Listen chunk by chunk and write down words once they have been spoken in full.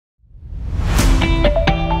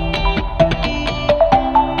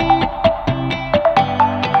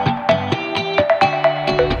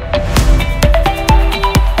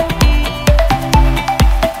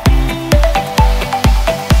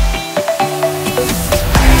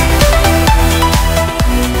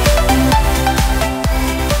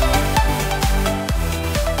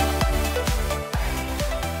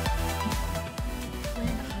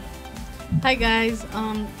Hi guys,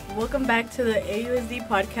 welcome back to the AUSD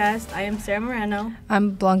podcast. I am Sarah Moreno. I'm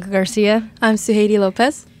Blanca Garcia. I'm Suheidi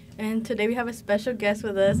Lopez. And today we have a special guest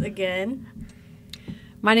with us again.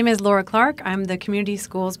 My name is Laura Clark. I'm the Community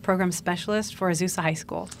Schools Program Specialist for Azusa High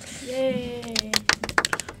School. Yay!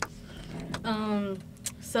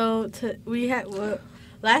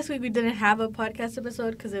 Last week we didn't have a podcast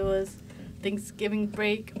episode because it was Thanksgiving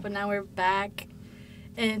break, but now we're back.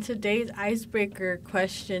 And today's icebreaker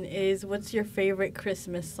question is, what's your favorite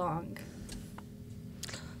Christmas song?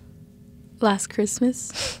 Last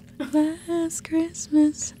Christmas. Last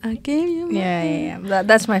Christmas, I gave you my Yeah.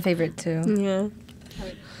 That's my favorite too. Yeah.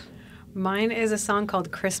 Mine is a song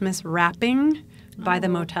called Christmas Wrapping by the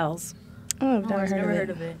Motels. Oh, I've I've never heard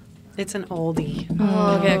it. of it. It's an oldie.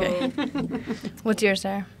 Oh, Okay. What's yours,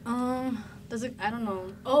 Sarah? Does it? I don't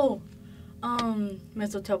know. Oh,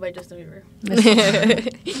 Mistletoe by Justin Bieber.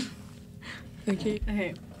 Okay.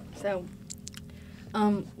 Okay, so,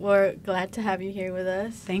 we're glad to have you here with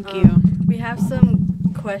us. Thank you. We have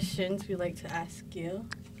some questions we'd like to ask you.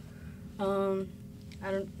 Oh,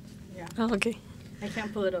 okay. I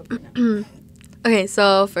can't pull it up right now. Okay,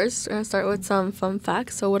 so first we're going to start with some fun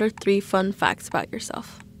facts. So what are 3 fun facts about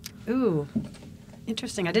yourself? Ooh,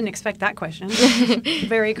 interesting. I didn't expect that question.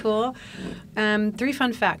 Very cool. 3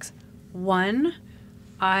 fun facts. 1,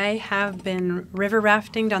 I have been river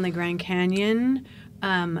rafting down the Grand Canyon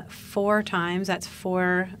 4 times. That's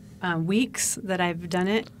 4 weeks that I've done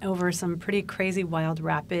it over some pretty crazy wild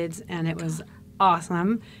rapids, and it was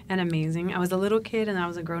awesome and amazing. I was a little kid and I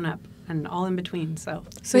was a grown-up and all in between, so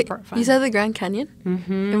super fun. You said the Grand Canyon?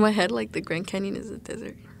 Mm-hmm. In my head, like, the Grand Canyon is a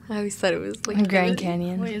desert. I always thought it was like Grand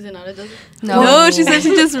Canyon. Wait, is it not a desert? No, she said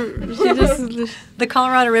she just The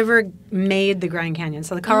Colorado River made the Grand Canyon.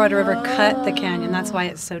 So the Colorado River cut the canyon. That's why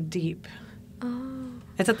it's so deep. Oh.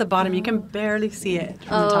 It's at the bottom. You can barely see it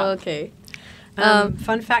from the top. Okay.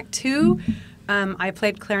 Fun fact 2, I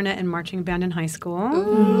played clarinet and marching band in high school.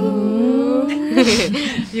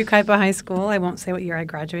 Yucaipa High School. I won't say what year I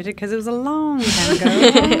graduated because it was a long time ago.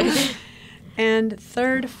 And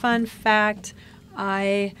 3rd fun fact,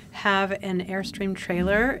 I have an Airstream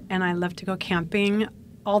trailer, and I love to go camping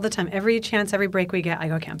all the time. Every chance, every break we get, I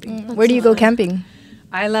go camping. Where do you go camping?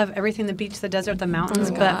 I love everything, the beach, the desert, the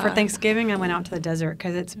mountains. But for Thanksgiving, I went out to the desert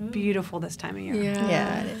because it's beautiful this time of year.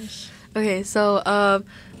 Yeah, it is. Okay, so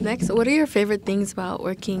next, what are your favorite things about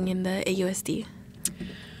working in the AUSD?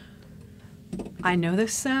 I know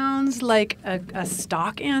this sounds like a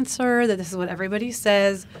stock answer, that this is what everybody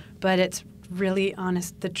says, but it's really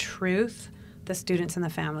honest, the truth. The students and the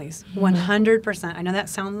families, 100%. I know that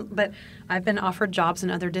sounds, but I've been offered jobs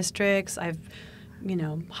in other districts. I've,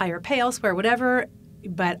 higher pay elsewhere, whatever.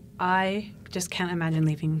 But I just can't imagine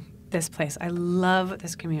leaving this place. I love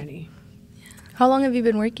this community. How long have you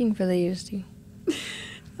been working for the USD?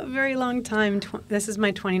 A very long time. This is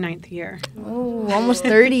my 29th year. Oh, almost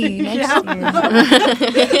 30 next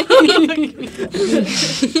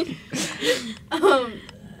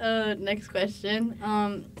year. Next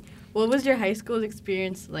question. What was your high school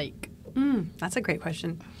experience like? That's a great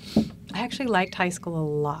question. I actually liked high school a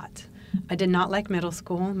lot. I did not like middle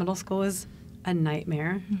school. Middle school was a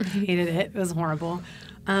nightmare. Hated it. It was horrible.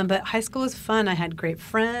 But high school was fun. I had great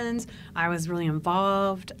friends. I was really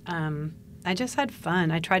involved. I just had fun.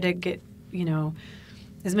 I tried to get,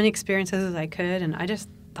 as many experiences as I could, and I just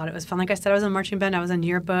thought it was fun. Like I said, I was in marching band. I was in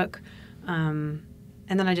yearbook. And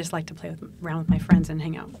then I just liked to play around with my friends and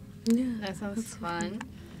hang out. Yeah, that sounds fun.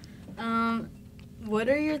 What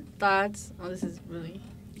are your thoughts? Oh, this is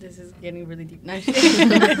getting really deep. No,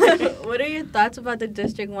 what are your thoughts about the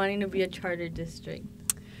district wanting to be a charter district?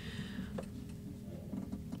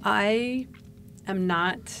 I am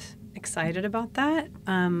not excited about that.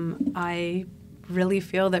 I really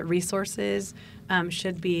feel that resources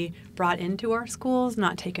should be brought into our schools,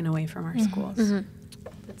 not taken away from our schools.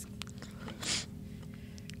 That's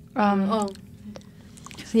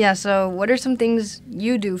Yeah, so what are some things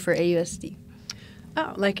you do for AUSD?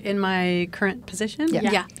 Oh, like in my current position?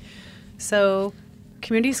 Yeah. So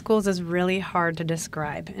community schools is really hard to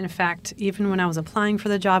describe. In fact, even when I was applying for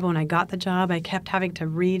the job, when I got the job, I kept having to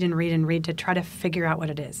read and read and read to try to figure out what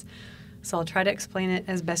it is. So I'll try to explain it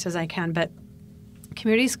as best as I can. But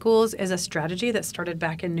community schools is a strategy that started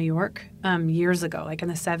back in New York years ago, like in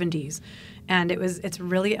the 70s. And it's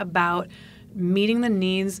really about meeting the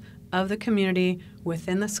needs of the community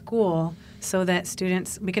within the school so that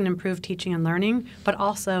we can improve teaching and learning, but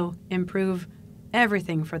also improve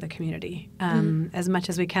everything for the community as much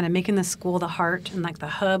as we can, and making the school the heart and like the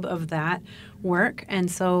hub of that work. And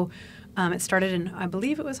so It started in, I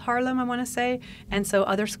believe it was Harlem, I want to say. And so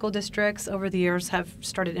other school districts over the years have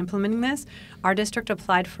started implementing this. Our district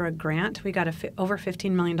applied for a grant. We got over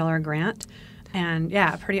 $15 million grant. And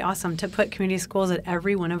yeah, pretty awesome to put community schools at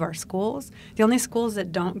every one of our schools. The only schools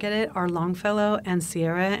that don't get it are Longfellow and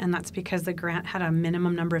Sierra, and that's because the grant had a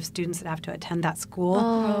minimum number of students that have to attend that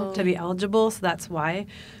school to be eligible, so that's why.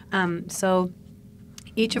 So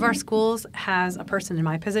each of our schools has a person in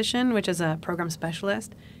my position, which is a program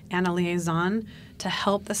specialist, and a liaison to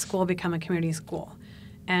help the school become a community school.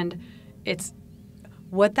 And it's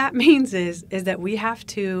what that means is that we have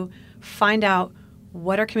to find out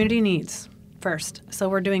what our community needs first. So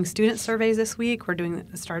we're doing student surveys this week.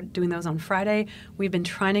 Start doing those on Friday. We've been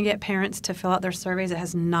trying to get parents to fill out their surveys. It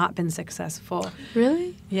has not been successful.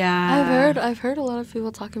 Really? Yeah. I've heard a lot of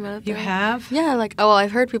people talking about it. You have? Yeah, like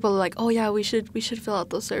I've heard people like, oh yeah, we should fill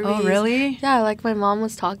out those surveys. Oh really? Yeah, like my mom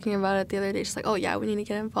was talking about it the other day. She's like, oh yeah, we need to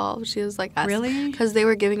get involved. She was like, really? Because they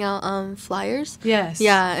were giving out flyers. Yes.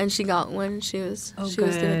 Yeah, and she got one. She was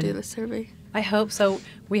gonna do the survey. I hope so.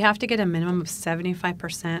 We have to get a minimum of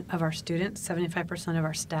 75% of our students, 75% of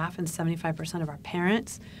our staff, and 75% of our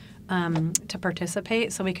parents to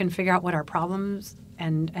participate, so we can figure out what our problems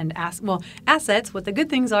and assets, what the good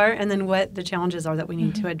things are, and then what the challenges are that we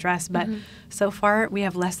need to address. But so far, we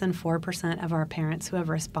have less than 4% of our parents who have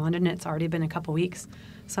responded, and it's already been a couple weeks.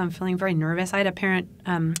 So I'm feeling very nervous. I had a parent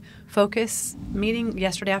focus meeting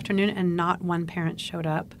yesterday afternoon, and not one parent showed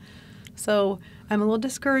up. So I'm a little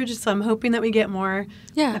discouraged, so I'm hoping that we get more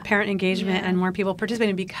parent engagement and more people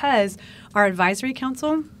participating, because our advisory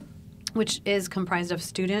council, which is comprised of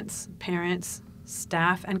students, parents,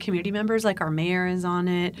 staff, and community members, like our mayor is on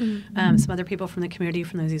it, some other people from the community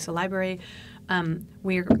from the Azusa Library,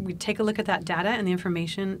 we take a look at that data and the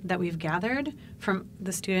information that we've gathered from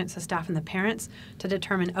the students, the staff, and the parents to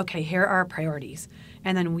determine, okay, here are our priorities,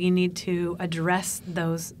 and then we need to address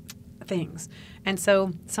those things. And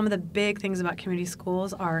so some of the big things about community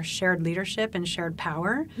schools are shared leadership and shared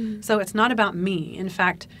power. So it's not about me. In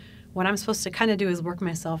fact, what I'm supposed to kind of do is work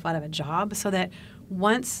myself out of a job, so that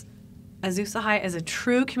once Azusa High is a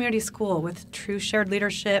true community school with true shared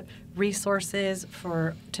leadership, resources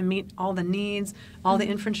to meet all the needs, all the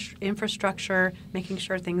infrastructure, making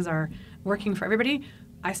sure things are working for everybody,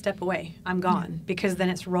 I step away. I'm gone, because then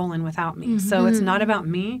it's rolling without me. So it's not about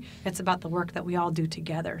me. It's about the work that we all do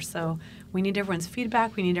together. So we need everyone's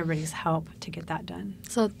feedback. We need everybody's help to get that done.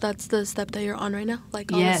 So that's the step that you're on right now?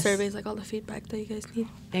 Like all the surveys, like all the feedback that you guys need?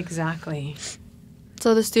 Exactly.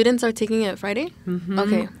 So the students are taking it Friday?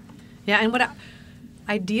 Okay. Yeah, and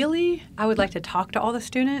ideally, I would like to talk to all the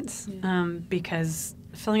students because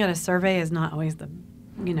filling out a survey is not always the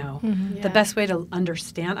best way to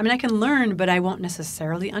understand. I mean, I can learn, but I won't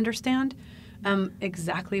necessarily understand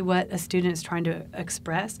exactly what a student is trying to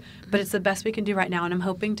express. But it's the best we can do right now, and I'm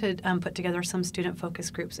hoping to put together some student focus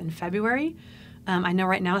groups in February. I know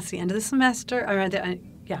right now it's the end of the semester,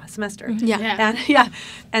 semester.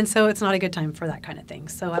 And so it's not a good time for that kind of thing.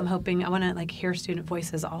 So I'm hoping, I want to hear student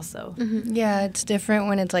voices also. Yeah, it's different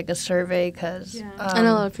when it's like a survey, because I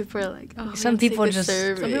know a lot of people are like, oh, some people just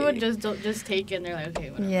don't just take it and they're like, okay,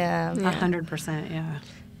 whatever. Yeah. 100%, yeah.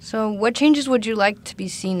 So what changes would you like to be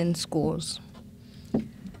seen in schools?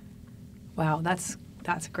 Wow, that's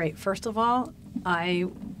great. First of all, I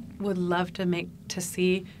would love to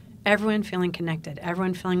see everyone feeling connected,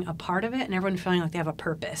 everyone feeling a part of it, and everyone feeling like they have a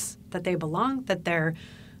purpose, that they belong, that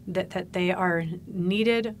they are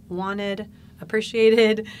needed, wanted,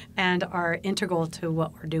 appreciated, and are integral to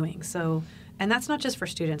what we're doing. So, and that's not just for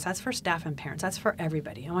students, that's for staff and parents, that's for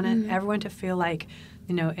everybody. I want everyone to feel like,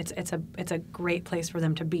 it's a great place for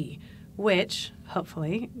them to be, which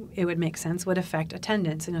hopefully it would make sense would affect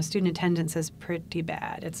attendance. Student attendance is pretty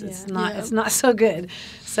bad. It's not so good.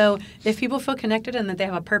 So if people feel connected and that they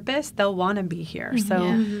have a purpose, they'll want to be here.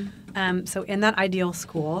 So so in that ideal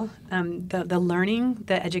school, the learning,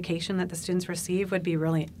 the education that the students receive would be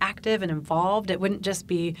really active and involved. It wouldn't just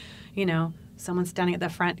be, someone standing at the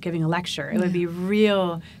front giving a lecture. It would be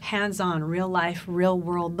real hands-on, real life, real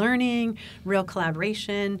world learning, real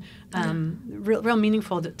collaboration, real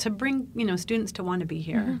meaningful to bring, students to want to be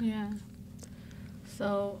here. Yeah.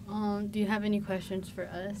 So, do you have any questions for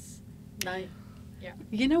us?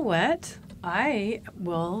 You know what? I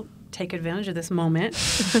will take advantage of this moment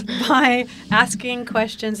by asking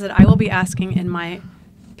questions that I will be asking in my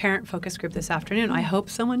parent focus group this afternoon. I hope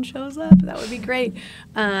someone shows up. That would be great.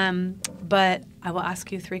 But I will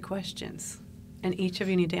ask you 3 questions, and each of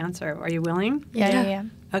you need to answer. Are you willing? Yeah.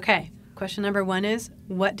 Okay. Question number 1 is,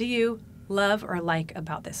 what do you love or like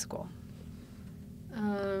about this school?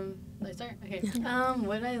 Let's start. Okay.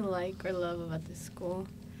 What I like or love about this school,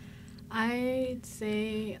 I'd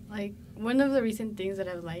say, like, one of the recent things that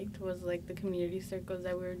I've liked was, like, the community circles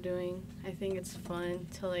that we were doing. I think it's fun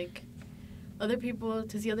to, like,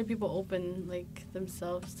 see other people open, like,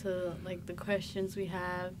 themselves to, like, the questions we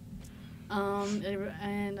have.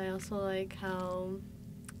 And I also like how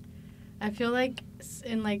I feel like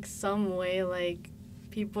in, like, some way, like,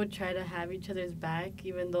 people try to have each other's back,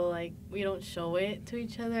 even though, like, we don't show it to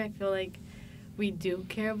each other. I feel like we do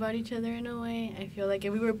care about each other in a way. I feel like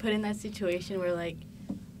if we were put in that situation where, like,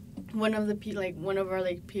 one of our,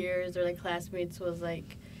 like, peers or, like, classmates was,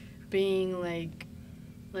 like, being, like,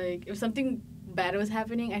 if something bad was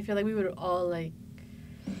happening, I feel like we would all, like,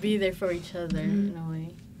 be there for each other in a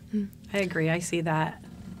way. I agree. I see that.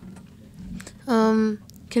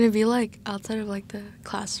 Can it be like outside of like the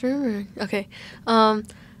classroom or okay?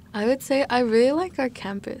 I would say I really like our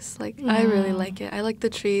campus. Like I really like it. I like the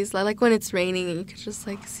trees. I like when it's raining and you can just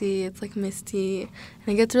like see it's like misty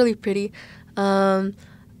and it gets really pretty. I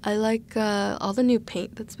like all the new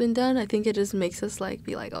paint that's been done. I think it just makes us like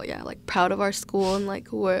be like, oh yeah, like proud of our school and like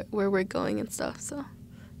where we're going and stuff. So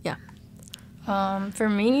yeah. For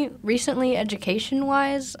me, recently,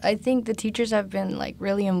 education-wise, I think the teachers have been like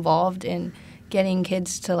really involved in getting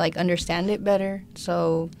kids to like understand it better.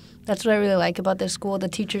 So that's what I really like about this school. The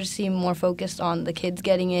teachers seem more focused on the kids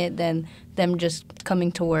getting it than them just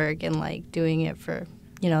coming to work and like doing it for,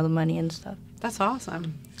 the money and stuff. That's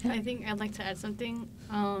awesome. I think I'd like to add something.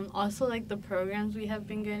 Also, like, the programs we have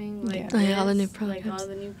been getting, like, all the new like, programs. all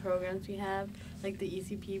the new programs we have, like the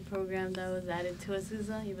ECP program that was added to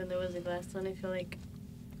Azusa, even though it was the last one. I feel like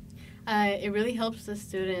it really helps the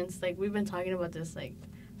students. Like, we've been talking about this, like,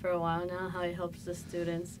 for a while now, how it helps the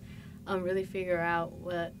students really figure out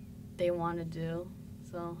what they want to do.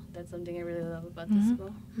 So that's something I really love about this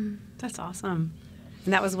school. That's awesome.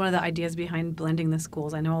 And that was one of the ideas behind blending the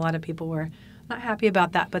schools. I know a lot of people were not happy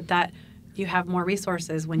about that, but that you have more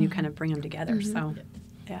resources when you kind of bring them together. So,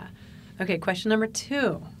 yeah. Okay, question number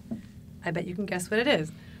 2. I bet you can guess what it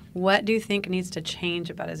is. What do you think needs to change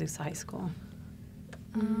about Azusa High School?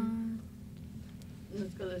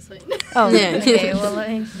 Let's go this way. Oh, yeah. Okay. Well, let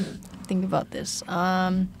me think about this.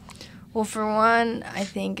 Well, for one, I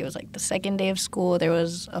think it was like the second day of school, there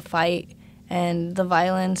was a fight, and the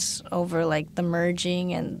violence over like the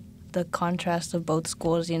merging and the contrast of both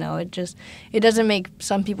schools, it doesn't make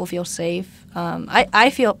some people feel safe. I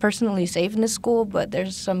feel personally safe in this school, but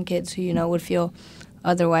there's some kids who, would feel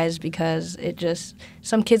otherwise because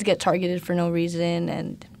some kids get targeted for no reason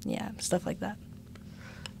and, stuff like that.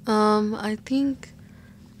 I think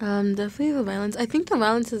definitely the violence. I think the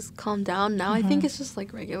violence has calmed down now. I think it's just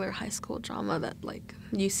like regular high school drama that like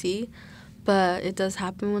you see, but it does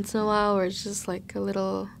happen once in a while where it's just like a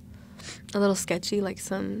little sketchy, like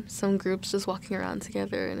some groups just walking around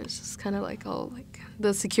together, and it's just kind of like, oh, like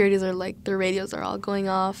the securities are like their radios are all going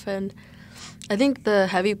off, and I think the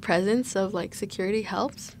heavy presence of like security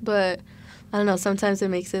helps, but I don't know, sometimes it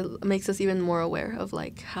makes us even more aware of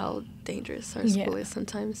like how dangerous our school is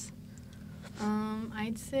sometimes.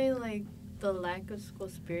 I'd say like the lack of school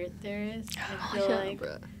spirit there is. I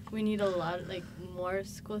feel we need a lot, like, more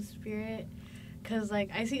school spirit. Because, like,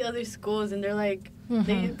 I see other schools, and they're, like,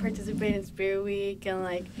 they participate in Spirit Week, and,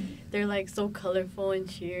 like, they're, like, so colorful and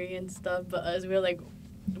cheery and stuff. But us, we're, like,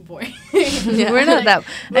 boring. We're not that.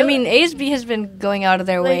 I mean, AUSD has been going out of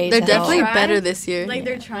their way. They're to definitely help. better this year. Like,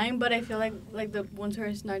 they're trying, but I feel like the ones who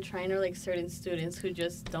are not trying are, like, certain students who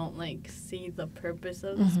just don't, like, see the purpose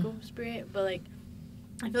of the school spirit. But, like,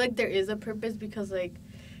 I feel like there is a purpose because, like,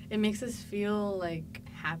 it makes us feel, like,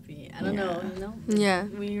 happy. I don't know, Yeah.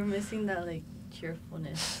 We were missing that, like,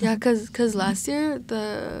 cheerfulness. Yeah, cause last year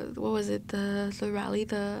the rally,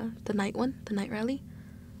 the night rally.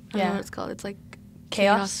 I don't know what it's called. It's like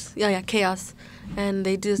Chaos. Yeah, chaos. And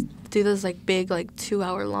they just do this like big like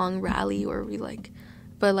 2-hour long rally where we like,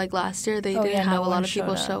 but like last year they didn't have a lot of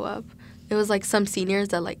people show up. It was like some seniors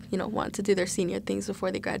that like want to do their senior things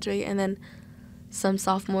before they graduate, and then some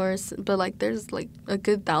sophomores. But like there's like a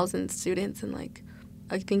good 1,000 students, and like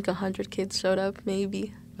I think 100 kids showed up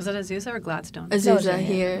maybe. Was it Azusa or Gladstone? Azusa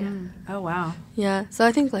here. Oh, wow. Yeah, so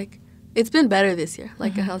I think, like, it's been better this year.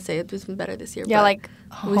 Like, I'll say it's been better this year. Yeah, like,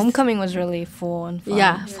 homecoming was really full and fun.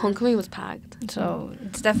 Yeah, homecoming was packed. So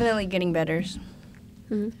it's definitely getting better.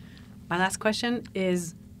 My last question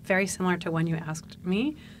is very similar to one you asked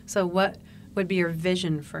me. So what would be your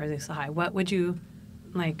vision for Azusa High? What would you,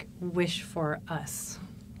 like, wish for us?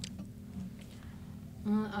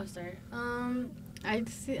 I'll start.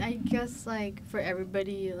 I guess, like, for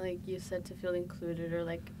everybody, like you said, to feel included, or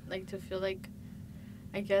like to feel like,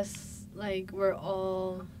 I guess, like we're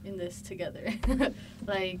all in this together.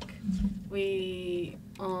 Like we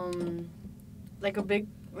like a big,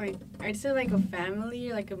 like I'd say like a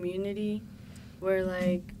family, like a community, where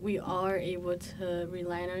like we all are able to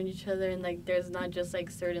rely on each other, and like there's not just like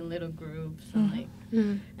certain little groups and like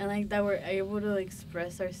and like that we're able to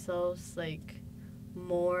express ourselves like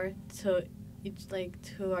more to each, like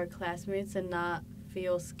to our classmates, and not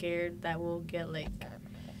feel scared that we'll get like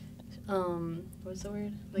what's the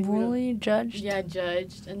word, like Bullied, judged. Yeah,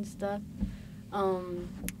 judged and stuff.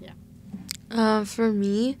 For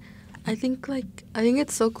me, I think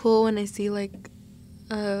it's so cool when I see like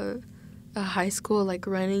a high school like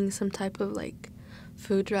running some type of like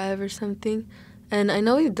food drive or something. And I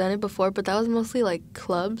know we've done it before, but that was mostly like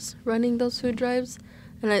clubs running those food drives.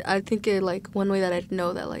 And I think it like one way that I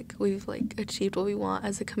know that like we've like achieved what we want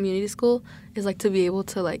as a community school is like to be able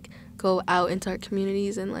to like go out into our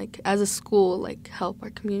communities and like as a school like help our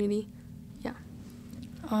community. Yeah.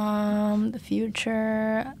 The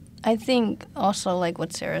future, I think also like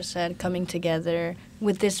what Sarah said, coming together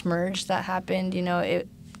with this merge that happened, you know, it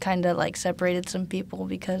kind of like separated some people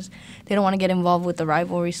because they don't want to get involved with the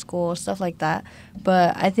rivalry school, stuff like that.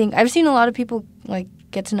 But I think I've seen a lot of people like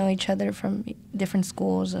get to know each other from different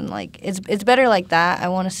schools, and like it's better like that. I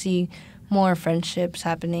want to see more friendships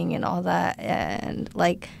happening and all that, and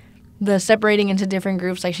like the separating into different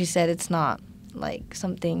groups, like she said, it's not like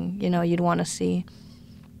something, you know, you'd want to see.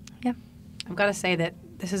 Yeah. I've got to say that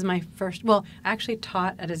this is my first, well, I actually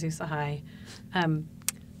taught at Azusa High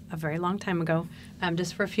a very long time ago,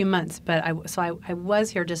 just for a few months. But I was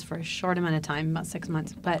here just for a short amount of time, about 6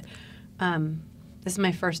 months. But this is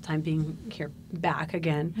my first time being here back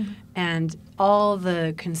again. And all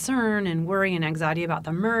the concern and worry and anxiety about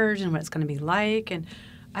the merge and what it's going to be like. And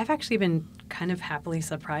I've actually been kind of happily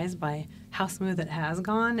surprised by how smooth it has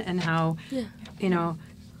gone, and how, you know,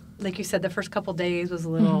 like you said, the first couple days was a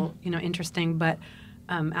little, you know, interesting. But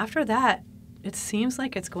after that, it seems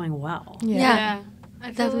like it's going well. Yeah. I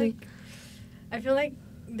feel Definitely. I feel like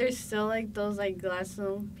there's still like those like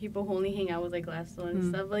Gladstone people who only hang out with like Gladstone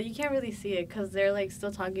and stuff, but you can't really see it because they're like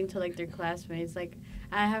still talking to like their classmates. Like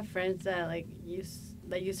I have friends that like used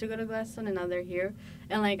to go to Gladstone and now they're here,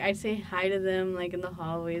 and like I'd say hi to them like in the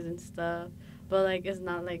hallways and stuff, but like it's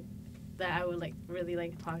not like that I would like really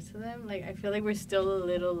like talk to them. Like I feel like we're still a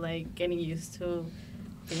little like getting used to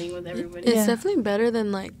being with everybody. It's definitely better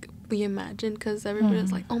than like we imagined, because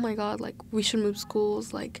everybody's like, oh my god, like we should move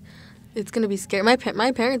schools, like it's gonna be scary. My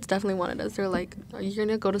parents definitely wanted us. They're like, are you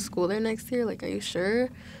gonna go to school there next year? Like, are you sure?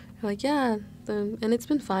 We're like, yeah. And it's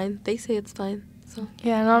been fine. They say it's fine. So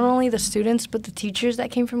yeah, not only the students but the teachers that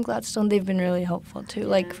came from Gladstone, they've been really helpful too.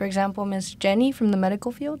 Like for example, Miss Jenny from the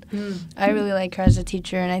medical field, I really like her as a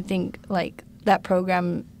teacher, and I think like that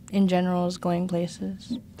program in general is going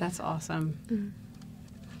places. That's awesome.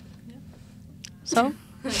 So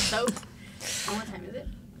So, what time is it?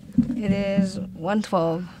 it is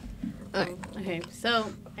 1:12. Okay,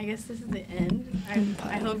 so I guess this is the end.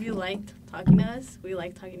 I hope you liked talking to us. We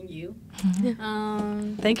like talking to you.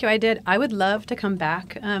 Thank you. I did. I would love to come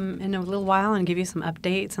back in a little while and give you some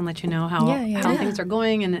updates and let you know how things are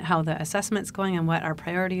going and how the assessment's going and what our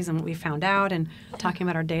priorities and what we found out, and talking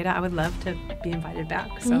about our data. I would love to be invited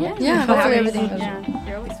back. So hopefully everything goes well. Yeah,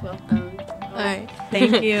 you're always welcome. All right.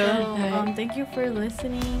 Thank you. So, thank you for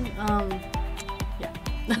listening.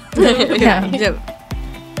 Yeah.